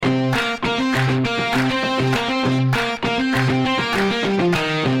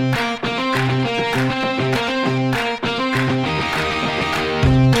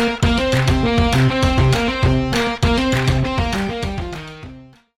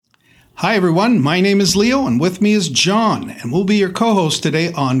Hi, everyone. My name is Leo, and with me is John, and we'll be your co-host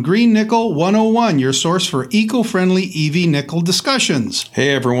today on Green Nickel 101, your source for eco-friendly EV nickel discussions.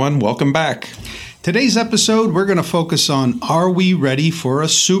 Hey, everyone. Welcome back. Today's episode, we're going to focus on, are we ready for a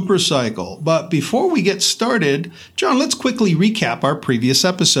super cycle? But before we get started, John, let's quickly recap our previous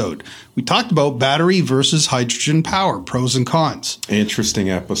episode. We talked about battery versus hydrogen power, pros and cons. Interesting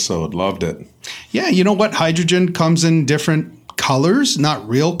episode. Loved it. Yeah, you know what? Hydrogen comes in different colors, not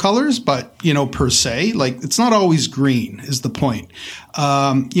real colors, but, per se, like it's not always green is the point.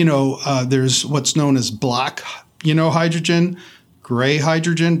 There's what's known as black, hydrogen, gray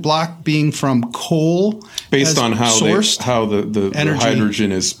hydrogen, black being from coal. Based on how the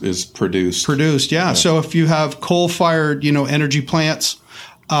hydrogen is produced. Yeah. So if you have coal-fired, energy plants,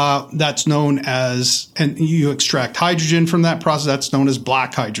 that's known as, and you extract hydrogen from that process, that's known as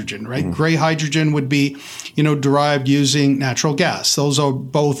black hydrogen, right? Mm-hmm. Gray hydrogen would be, derived using natural gas. Those are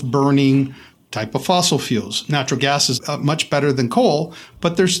both burning type of fossil fuels. Natural gas is much better than coal,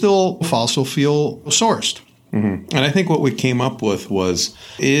 but they're still fossil fuel sourced. Mm-hmm. And I think what we came up with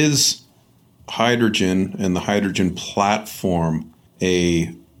is hydrogen and the hydrogen platform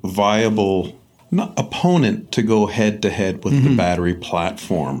a viable opponent to go head-to-head with the battery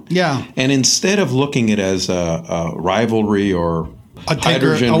platform? Yeah. And instead of looking at it as a rivalry or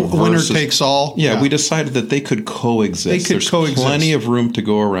hydrogen versus, winner takes all. Yeah, we decided that they could coexist. There's plenty of room to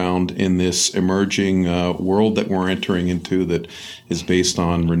go around in this emerging world that we're entering into that is based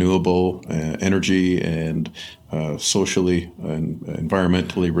on renewable energy and socially and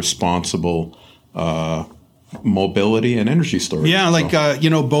environmentally responsible mobility and energy storage. Yeah,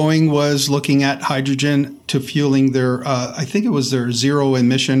 Boeing was looking at hydrogen to fueling their, I think it was their zero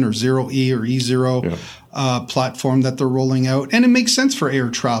emission or zero E or E0 platform that they're rolling out. And it makes sense for air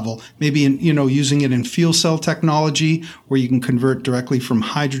travel, maybe using it in fuel cell technology where you can convert directly from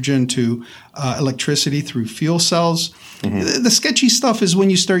hydrogen to electricity through fuel cells. Mm-hmm. The sketchy stuff is when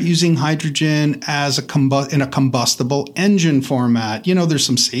you start using hydrogen as in a combustible engine format. There's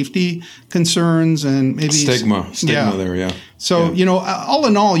some safety concerns and maybe stigma there. Yeah. So, all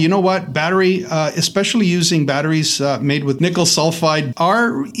in all, you know what? Battery, especially using batteries made with nickel sulfide,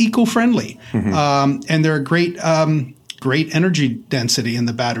 are eco-friendly. Mm-hmm. And they're a great energy density in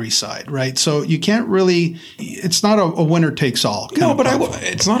the battery side, right? So you can't really, it's not a winner takes all.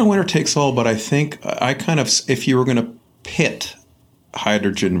 It's not a winner takes all, but I think if you were going to pit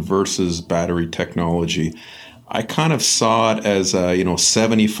hydrogen versus battery technology, I kind of saw it as a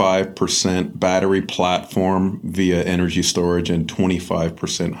 75% battery platform via energy storage and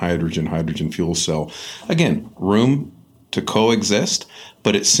 25% hydrogen fuel cell. Again, room to coexist,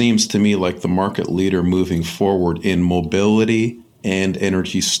 but it seems to me like the market leader moving forward in mobility and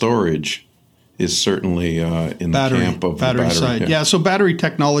energy storage is certainly in the camp of battery side. Yeah, so battery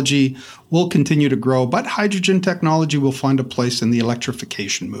technology will continue to grow, but hydrogen technology will find a place in the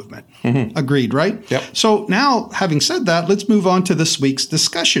electrification movement. Mm-hmm. Agreed, right? Yep. So now, having said that, let's move on to this week's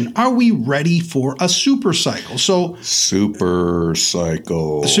discussion. Are we ready for a super cycle? Super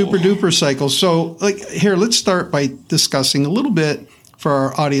duper cycle. So here, let's start by discussing a little bit for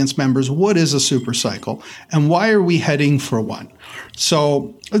our audience members, what is a super cycle and why are we heading for one?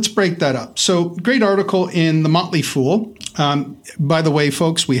 So let's break that up. So great article in the Motley Fool. By the way,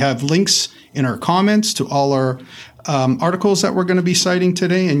 folks, we have links in our comments to all our articles that we're going to be citing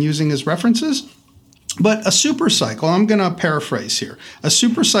today and using as references. But a super cycle, I'm going to paraphrase here. A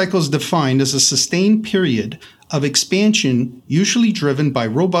super cycle is defined as a sustained period of expansion, usually driven by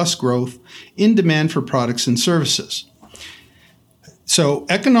robust growth in demand for products and services. So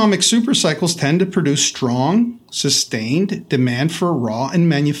economic super cycles tend to produce strong, sustained demand for raw and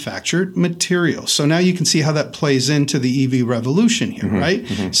manufactured materials. So now you can see how that plays into the EV revolution here, right?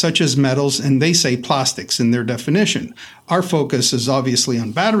 Mm-hmm. Such as metals, and they say plastics in their definition. Our focus is obviously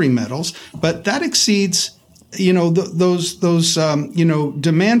on battery metals, but that exceeds those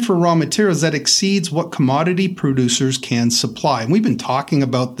demand for raw materials that exceeds what commodity producers can supply. And we've been talking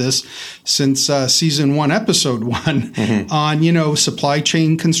about this since season 1, episode 1 mm-hmm. on, supply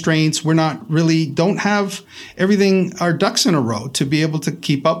chain constraints. Don't have everything, our ducks in a row to be able to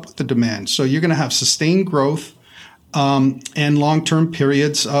keep up with the demand. So you're going to have sustained growth and long-term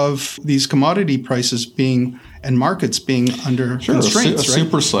periods of these commodity prices and markets being under constraints. A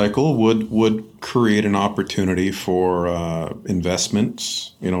super cycle would create an opportunity for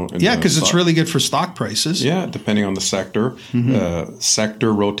investments. Because it's really good for stock prices. Yeah, depending on the sector, mm-hmm.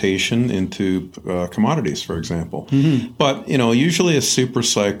 Sector rotation into commodities, for example. Mm-hmm. But usually a super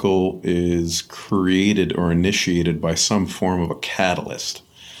cycle is created or initiated by some form of a catalyst.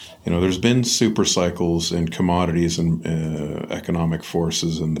 there's been super cycles in commodities and economic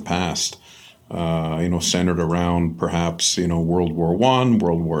forces in the past, centered around perhaps, World War I,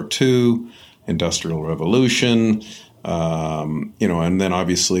 World War II, Industrial Revolution, and then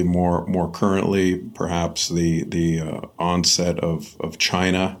obviously more currently, perhaps the onset of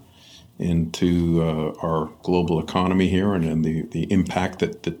China into our global economy here, and the impact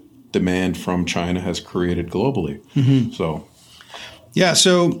that the demand from China has created globally. So, yeah.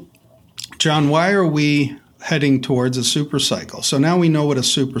 So, John, why are we heading towards a super cycle? So now we know what a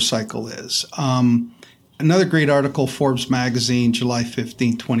super cycle is. Another great article, Forbes magazine, July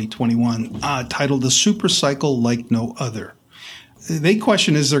 15, 2021, titled "A Super Cycle Like No Other." They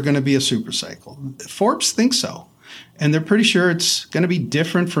question, is there going to be a super cycle? Forbes thinks so. And they're pretty sure it's going to be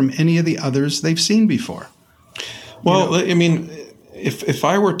different from any of the others they've seen before. Well, I mean, if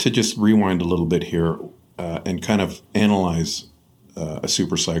I were to just rewind a little bit here and kind of analyze a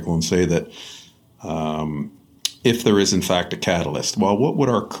super cycle and say that if there is in fact a catalyst, well, what would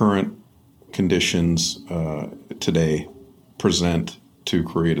our current conditions today present to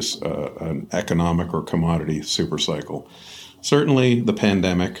create an economic or commodity super cycle? Certainly, the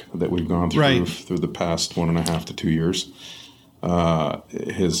pandemic that we've gone through through the past 1.5 to 2 years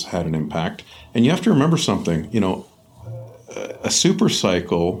has had an impact. And you have to remember something. A super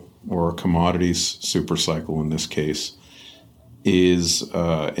cycle, or a commodities super cycle in this case, is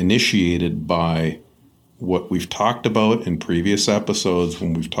initiated by what we've talked about in previous episodes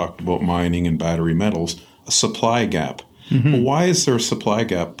when we've talked about mining and battery metals, a supply gap. Well, why is there a supply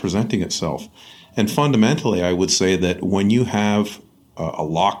gap presenting itself? And fundamentally, I would say that when you have a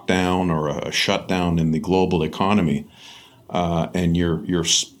lockdown or a shutdown in the global economy, and you're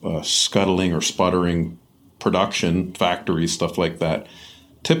scuttling or sputtering production, factories, stuff like that,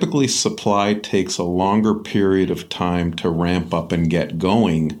 typically supply takes a longer period of time to ramp up and get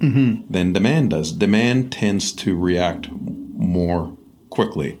going than demand does. Demand tends to react more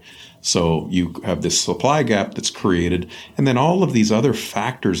quickly. So you have this supply gap that's created, and then all of these other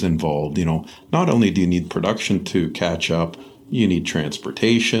factors involved. Not only do you need production to catch up, you need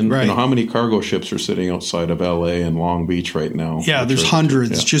transportation. Right. How many cargo ships are sitting outside of LA and Long Beach right now? Yeah, there's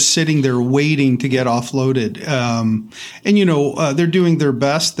hundreds just sitting there waiting to get offloaded. They're doing their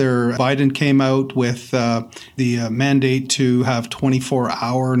best. Biden came out with the mandate to have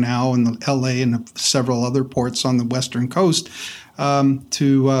 24-hour now in the LA and several other ports on the Western coast.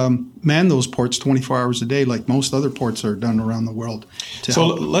 To man those ports 24 hours a day, like most other ports are done around the world.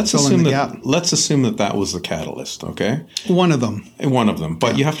 Let's assume that was the catalyst. Okay, one of them.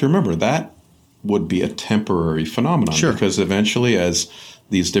 But you have to remember that would be a temporary phenomenon, because eventually, as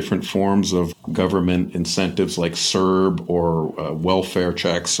these different forms of government incentives like CERB or welfare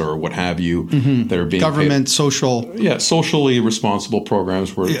checks or what have you that are being government paid, socially responsible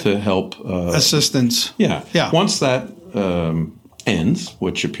programs to help assistance. Once that ends,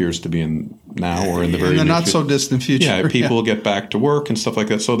 which appears to be in now or in the very in the not so distant future. Yeah, people get back to work and stuff like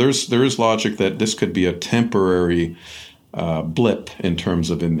that. So there is logic that this could be a temporary blip in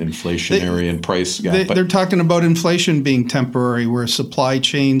terms of inflationary and price gap. They're talking about inflation being temporary, where supply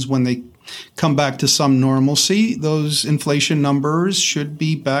chains, when they come back to some normalcy, those inflation numbers should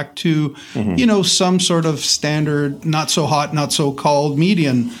be back to some sort of standard, not so hot, not so cold,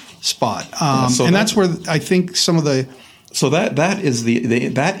 median spot. And that's where I think some of the So that is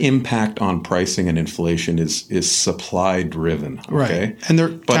that impact on pricing and inflation is supply driven, okay? Right. And they're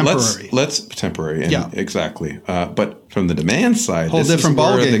temporary. Let's temporary, and exactly. But from the demand side, whole different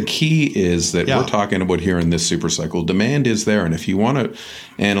ballgame. The key is that we're talking about here in this super cycle. Demand is there, and if you want to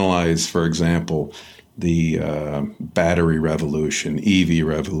analyze, for example, the battery revolution, EV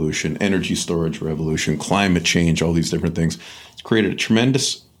revolution, energy storage revolution, climate change, all these different things, it's created a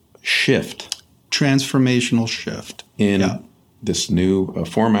tremendous transformational shift in this new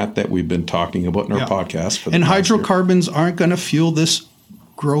format that we've been talking about in our podcast. For the and hydrocarbons aren't going to fuel this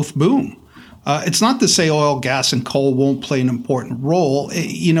growth boom. It's not to say oil, gas, and coal won't play an important role.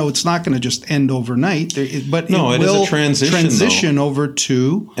 It's not going to just end overnight, but it will is a transition over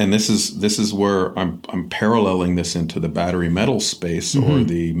to. And this is where I'm paralleling this into the battery metal space or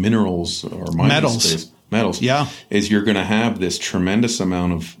the minerals or mining space. Metals. Yeah, is you're going to have this tremendous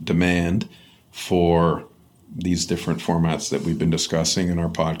amount of demand for these different formats that we've been discussing in our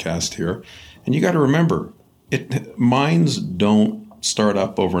podcast here. And you got to remember, mines don't start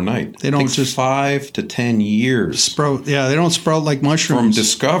up overnight. They don't it takes just 5 to 10 years sprout. Yeah, they don't sprout like mushrooms. From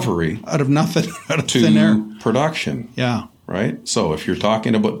discovery out of nothing, out of to thin air. Production. Yeah. Right? So if you're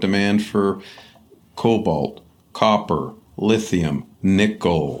talking about demand for cobalt, copper, lithium,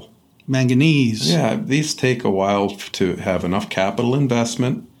 nickel, manganese. Yeah, these take a while to have enough capital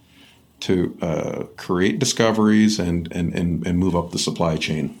investment to create discoveries and move up the supply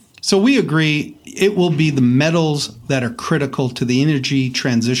chain. So we agree it will be the metals that are critical to the energy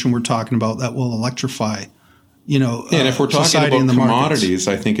transition we're talking about that will electrify, and if we're talking society about in the commodities,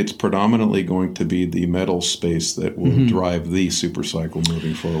 I think it's predominantly going to be the metal space that will drive the super cycle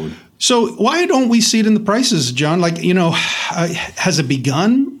moving forward. So why don't we see it in the prices, John? Has it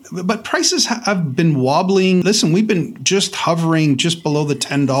begun? But prices have been wobbling. Listen, we've been just hovering just below the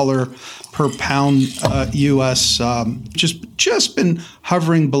 $10 per pound U.S. Just been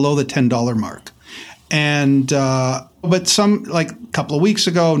hovering below the $10 mark. And but some, like a couple of weeks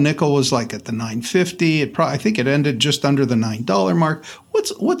ago, nickel was like at the $9.50. I think it ended just under the $9 mark.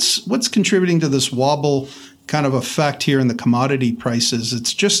 What's contributing to this wobble kind of effect here in the commodity prices?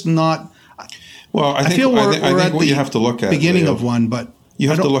 It's just not. Well, I think what you have to look at, beginning Leo, of one, but you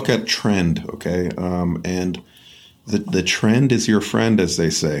have to look at trend, okay? And the trend is your friend, as they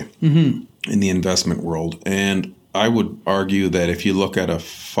say, in the investment world. And I would argue that if you look at a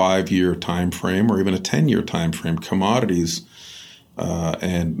 5-year time frame or even a 10-year time frame, commodities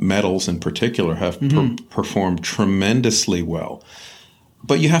and metals in particular have performed tremendously well.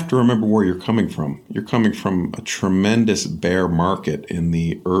 But you have to remember where you're coming from. You're coming from a tremendous bear market in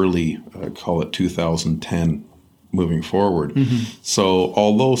the early, call it 2010, moving forward. So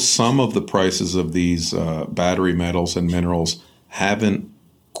although some of the prices of these battery metals and minerals haven't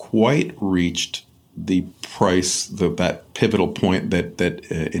quite reached the price, that pivotal point that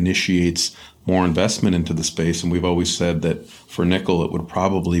initiates more investment into the space, and we've always said that for nickel it would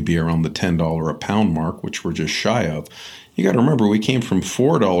probably be around the $10 a pound mark, which we're just shy of. You got to remember, we came from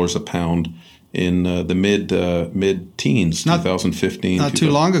 $4 a pound in the mid-teens, 2015. Not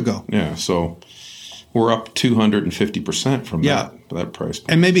too long ago. Yeah, so we're up 250% from that price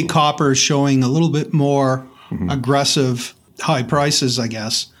point. And maybe copper is showing a little bit more aggressive high prices, I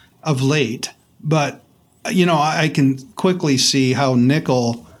guess, of late. But, I can quickly see how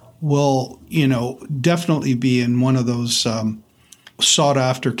nickel will, definitely be in one of those sought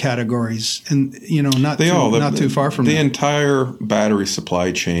after categories, and not too far from the that. entire battery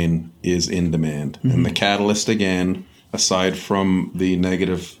supply chain is in demand, and the catalyst, again, aside from the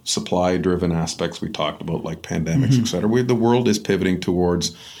negative supply driven aspects we talked about, like pandemics, et cetera, the world is pivoting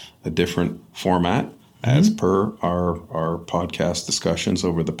towards a different format as per our podcast discussions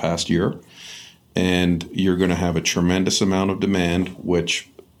over the past year, and you're going to have a tremendous amount of demand, which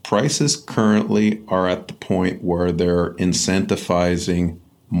prices currently are at the point where they're incentivizing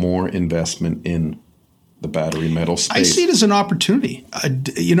more investment in the battery metal space. I see it as an opportunity.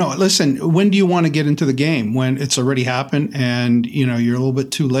 Listen, when do you want to get into the game? When it's already happened and, you're a little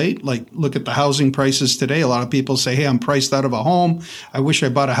bit too late? Like, look at the housing prices today. A lot of people say, hey, I'm priced out of a home. I wish I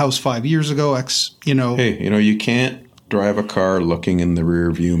bought a house 5 years ago. Hey, you can't drive a car looking in the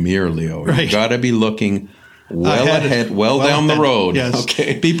rear view mirror, Leo. Right. You got to be looking ahead, down the road. Yes.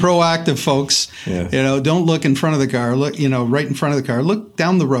 Okay. Be proactive, folks. Yeah. Don't look in front of the car. Look, right in front of the car. Look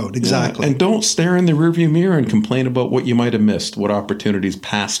down the road. Exactly. Yeah. And don't stare in the rearview mirror and complain about what you might have missed, what opportunities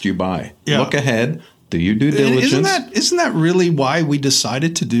passed you by. Yeah. Look ahead. Do your due diligence. Isn't that really why we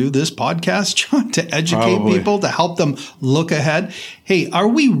decided to do this podcast, John? To educate people, to help them look ahead. Hey, are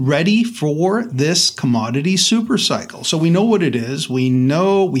we ready for this commodity super cycle? So we know what it is. We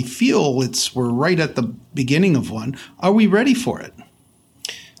feel we're right at the beginning of one. Are we ready for it?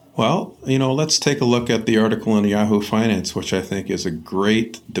 Well, let's take a look at the article in Yahoo Finance, which I think is a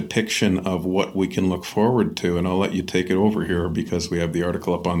great depiction of what we can look forward to. And I'll let you take it over here because we have the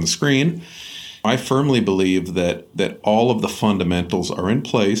article up on the screen. I firmly believe that all of the fundamentals are in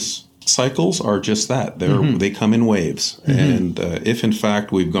place. Cycles are just that. They come in waves. And if, in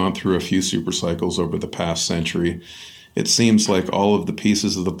fact, we've gone through a few super cycles over the past century, it seems like all of the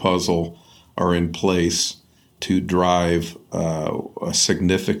pieces of the puzzle are in place to drive a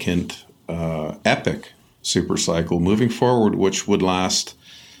significant, epic super cycle moving forward, which would last,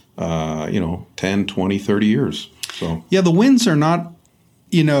 10, 20, 30 years. So yeah, the winds are not,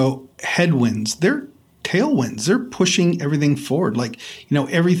 headwinds. They're tailwinds. They're pushing everything forward. Like,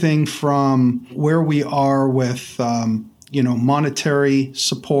 everything from where we are with, monetary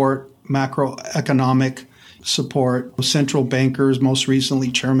support, macroeconomic support, central bankers, most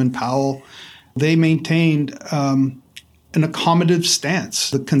recently Chairman Powell, they maintained an accommodative stance.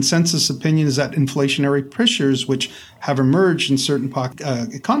 The consensus opinion is that inflationary pressures which have emerged in certain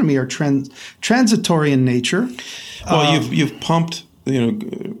economy are transitory in nature. Well, you've pumped,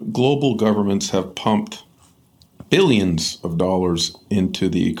 global governments have pumped billions of dollars into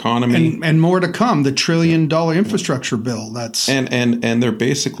the economy. And more to come, the $1 trillion infrastructure bill. That's and they're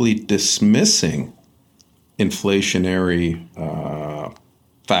basically dismissing inflationary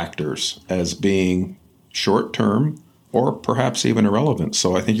factors as being short-term or perhaps even irrelevant.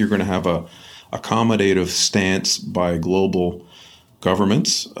 So I think you're going to have a accommodative stance by global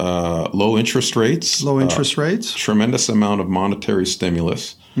governments, low interest rates, tremendous amount of monetary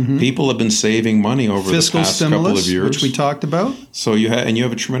stimulus. People have been saving money over fiscal the past stimulus, couple of years, which we talked about. So you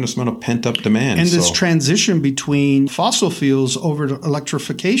have a tremendous amount of pent up demand, and this transition between fossil fuels over to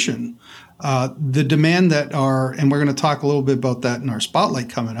electrification. The demand and we're going to talk a little bit about that in our spotlight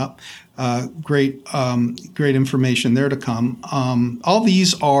coming up. Great information there to come. All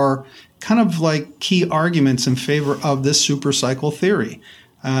these are kind of like key arguments in favor of this super cycle theory.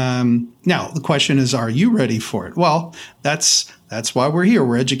 Now, the question is, are you ready for it? Well, that's why we're here.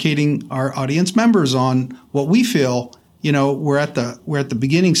 We're educating our audience members on what we feel. We're at the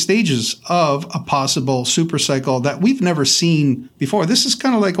beginning stages of a possible super cycle that we've never seen before. This is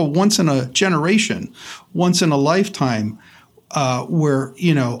kind of like a once in a generation, once in a lifetime, where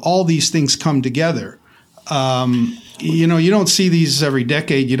all these things come together. You don't see these every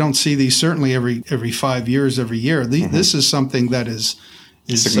decade. You don't see these certainly every 5 years, every year. This is something that is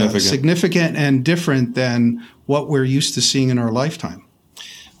significant and different than what we're used to seeing in our lifetime.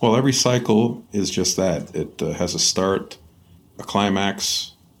 Well, every cycle is just that. It has a start, a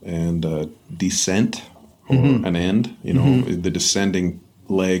climax, and a descent or an end. The descending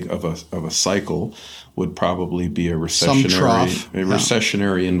leg of a cycle would probably be a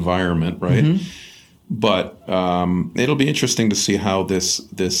recessionary environment, right? But it'll be interesting to see how this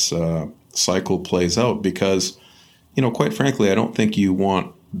cycle plays out because, quite frankly, I don't think you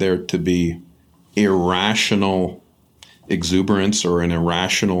want there to be irrational exuberance or an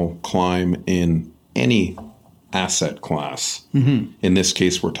irrational climb in any asset class. In this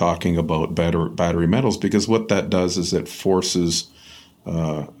case, we're talking about battery metals because what that does is it forces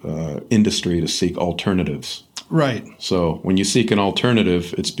industry to seek alternatives. Right. So when you seek an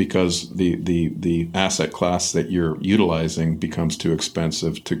alternative, it's because the asset class that you're utilizing becomes too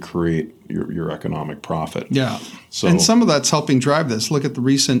expensive to create your economic profit. Yeah. So, and some of that's helping drive this. Look at the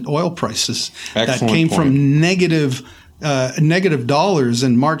recent oil prices that came from negative dollars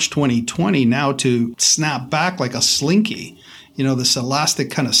in March 2020 now to snap back like a slinky. This elastic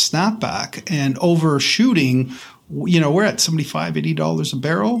kind of snapback and overshooting. We're at $75, $80 a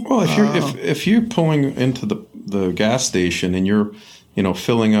barrel. Well, if you're pulling into the gas station and you're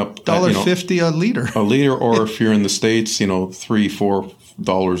filling up $1.50 a liter, or if you're in the States,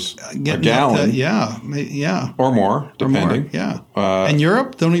 $3-4 a gallon, or more, depending. And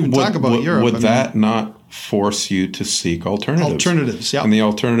Europe, don't even talk about Europe. Would that not force you to seek alternatives? Yeah. And the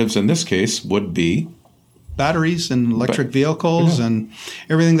alternatives in this case would be batteries and electric vehicles and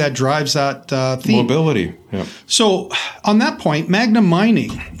everything that drives that theme. Mobility. Yeah. So on that point, Magna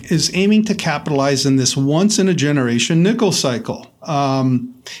Mining is aiming to capitalize in this once-in-a-generation nickel cycle.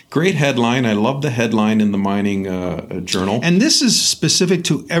 Great headline. I love the headline in the mining journal. And this is specific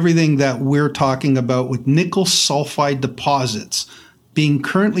to everything that we're talking about with nickel sulfide deposits being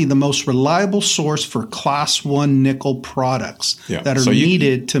currently the most reliable source for Class 1 nickel products that are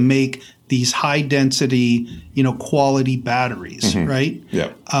needed to make these high density, quality batteries, right?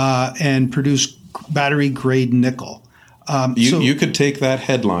 Yeah. And produce battery grade nickel. You could take that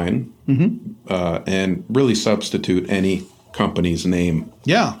headline and really substitute any company's name.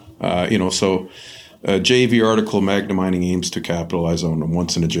 Yeah. So a JV article, Magna Mining aims to capitalize on a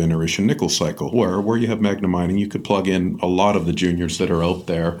once-in-a-generation nickel cycle. Where you have Magna Mining, you could plug in a lot of the juniors that are out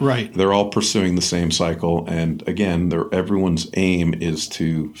there. Right. They're all pursuing the same cycle. And again, everyone's aim is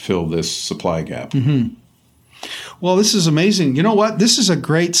to fill this supply gap. Well, this is amazing. You know what? This is a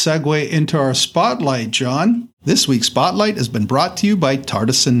great segue into our spotlight, John. This week's Spotlight has been brought to you by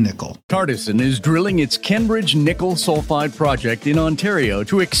Tardison Nickel. Tardison is drilling its Kenbridge Nickel Sulfide project in Ontario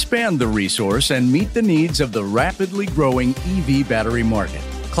to expand the resource and meet the needs of the rapidly growing EV battery market.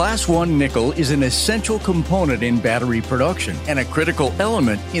 Class 1 nickel is an essential component in battery production and a critical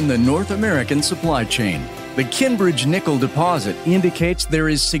element in the North American supply chain. The Kenbridge nickel deposit indicates there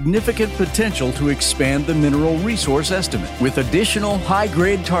is significant potential to expand the mineral resource estimate with additional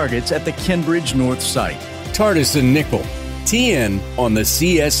high-grade targets at the Kenbridge North site. Tardison Nickel, TN on the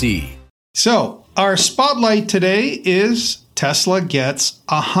CSE. So our spotlight today is Tesla gets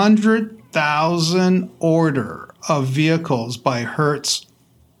 100,000 order of vehicles by Hertz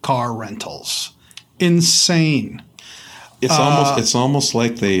Car Rentals. Insane. It's almost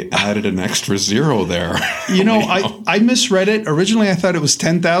like they added an extra zero there. I misread it. Originally, I thought it was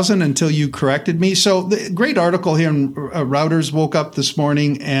 10,000 until you corrected me. So the great article here in Routers woke up this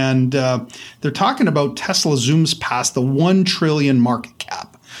morning, and they're talking about Tesla zooms past the 1 trillion market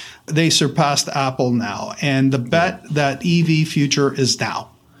cap. They surpassed Apple now, and the bet that EV future is now.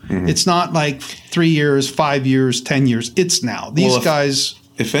 It's not like 3 years, 5 years, 10 years. It's now. These guys.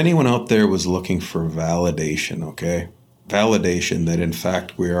 If anyone out there was looking for validation, okay, validation that in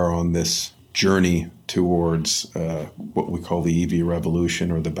fact we are on this journey towards what we call the EV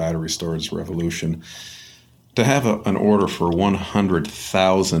revolution or the battery storage revolution, to have an order for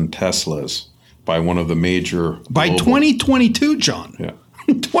 100,000 Teslas by one of the major by 2022, John. Yeah.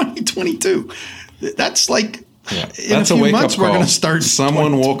 2022. That's like in That's a few wake-up months we're call. going to start.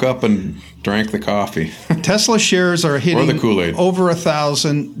 Someone woke up and drank the coffee. Tesla shares are hitting Or the Kool-Aid. over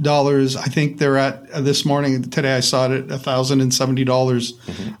 $1,000. I think they're at this morning. Today I saw it at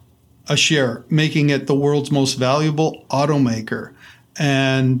 $1,070 a share, making it the world's most valuable automaker,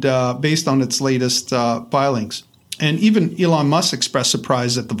 and based on its latest filings. And even Elon Musk expressed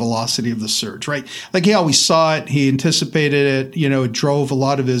surprise at the velocity of the surge, right? Like he always saw it, he anticipated it, it drove a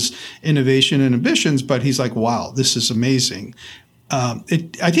lot of his innovation and ambitions, but he's like, wow, this is amazing.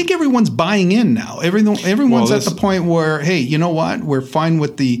 I think everyone's buying in now. Everyone's at the point where, hey, you know what? We're fine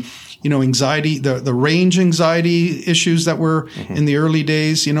with the, anxiety, the range anxiety issues that were in the early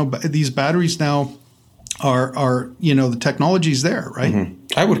days. These batteries now are the technology's there, right?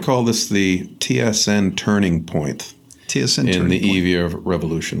 I would call this the TSN turning point in the EV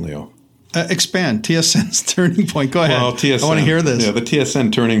revolution, Leo. Expand TSN's turning point. Go ahead. Well, TSN, I want to hear this. Yeah, the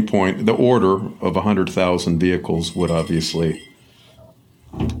TSN turning point, the order of 100,000 vehicles would obviously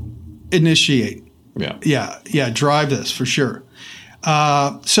initiate. Yeah. Drive this for sure.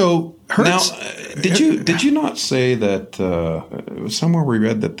 So Hertz. Now, did you not say that somewhere we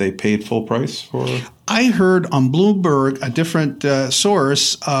read that they paid full price for? I heard on Bloomberg, a different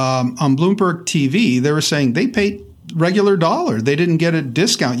source on Bloomberg TV, they were saying they paid regular dollar. They didn't get a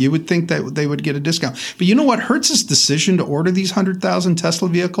discount. You would think that they would get a discount. But you know what? Hertz's decision to order these 100,000 Tesla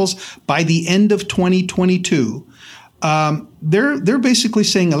vehicles by the end of 2022. They're basically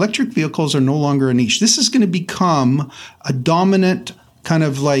saying electric vehicles are no longer a niche. This is going to become a dominant kind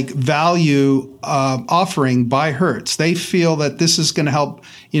of like value offering by Hertz. They feel that this is going to help,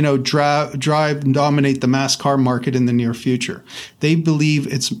 drive and dominate the mass car market in the near future. They believe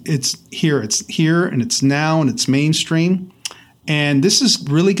it's here, and it's now, and it's mainstream, and this is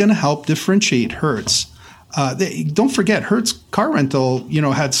really going to help differentiate Hertz. Don't forget, Hertz Car Rental,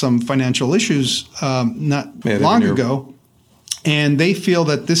 had some financial issues not long ago. And they feel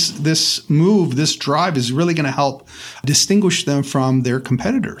that this move, this drive is really going to help distinguish them from their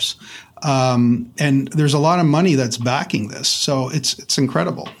competitors. And there's a lot of money that's backing this. So it's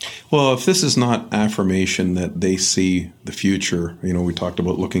incredible. Well, if this is not affirmation that they see the future, we talked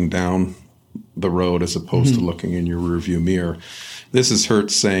about looking down the road as opposed to looking in your rearview mirror. This is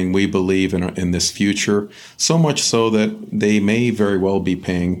Hertz saying we believe in this future, so much so that they may very well be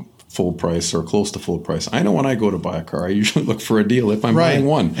paying full price or close to full price. I know when I go to buy a car, I usually look for a deal if I'm buying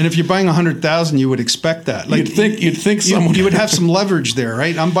one. And if you're buying 100,000, you would expect that. Like you'd think someone you would have some leverage there,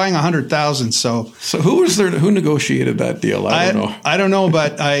 right? I'm buying 100,000, so who negotiated that deal? I don't know. I don't know,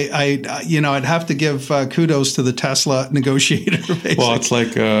 but I'd have to give kudos to the Tesla negotiator. Basically. Well, it's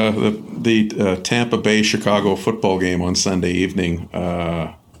like the Tampa Bay Chicago football game on Sunday evening.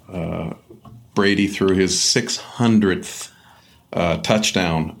 Brady threw his 600th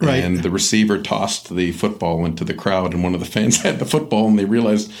touchdown, right. And the receiver tossed the football into the crowd, and one of the fans had the football, and they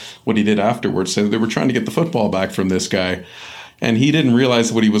realized what he did afterwards. So they were trying to get the football back from this guy, and he didn't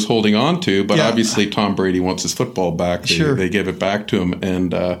realize what he was holding on to, but obviously Tom Brady wants his football back. They give it back to him,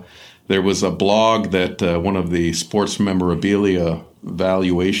 and there was a blog that one of the sports memorabilia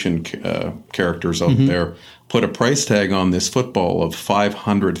valuation characters out there put a price tag on this football of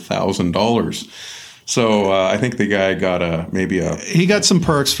 $500,000. So I think the guy got he got some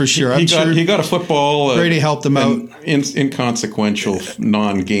perks for sure. He got a football. Brady helped him out. Inconsequential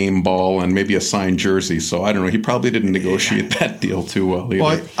non-game ball and maybe a signed jersey. So I don't know. He probably didn't negotiate that deal too well either.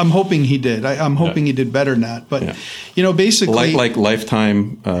 Well, I'm hoping he did. I'm hoping he did better than that. But basically, like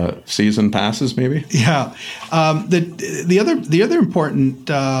lifetime season passes, maybe. Yeah. The other important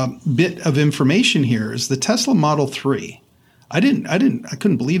bit of information here is the Tesla Model 3. I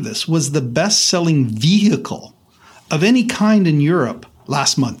couldn't believe this, was the best-selling vehicle of any kind in Europe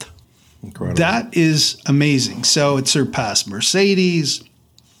last month. Incredible. That is amazing. So it surpassed Mercedes,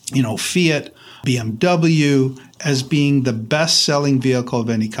 Fiat, BMW as being the best-selling vehicle of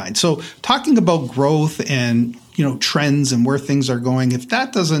any kind. So talking about growth and, trends and where things are going, if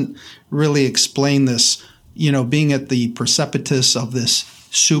that doesn't really explain this, being at the precipice of this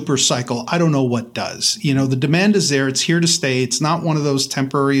super cycle, I don't know what does. The demand is there. It's here to stay. It's not one of those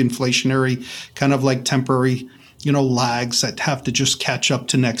temporary inflationary kind of like temporary lags that have to just catch up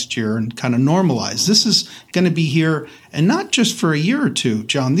to next year and kind of normalize. This is going to be here, and not just for a year or two,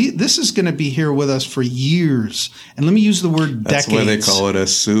 John. This is going to be here with us for years. And let me use the word decades. That's why they call it a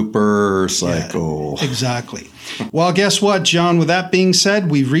super cycle. Yeah, exactly. Well, guess what, John? With that being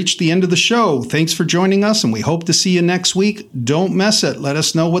said, we've reached the end of the show. Thanks for joining us, and we hope to see you next week. Don't mess it. Let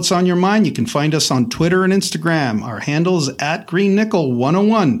us know what's on your mind. You can find us on Twitter and Instagram. Our handle is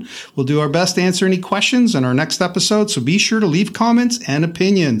 @GreenNickel101. We'll do our best to answer any questions in our next episode, so be sure to leave comments and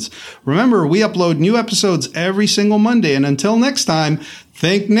opinions. Remember, we upload new episodes every single Monday, and until next time,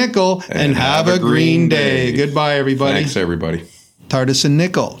 think nickel and have a green day. Goodbye, everybody. Thanks, everybody. Tardis and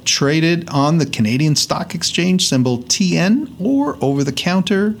Nickel, traded on the Canadian Stock Exchange, symbol TN, or over the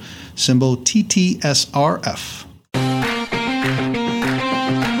counter, symbol TTSRF.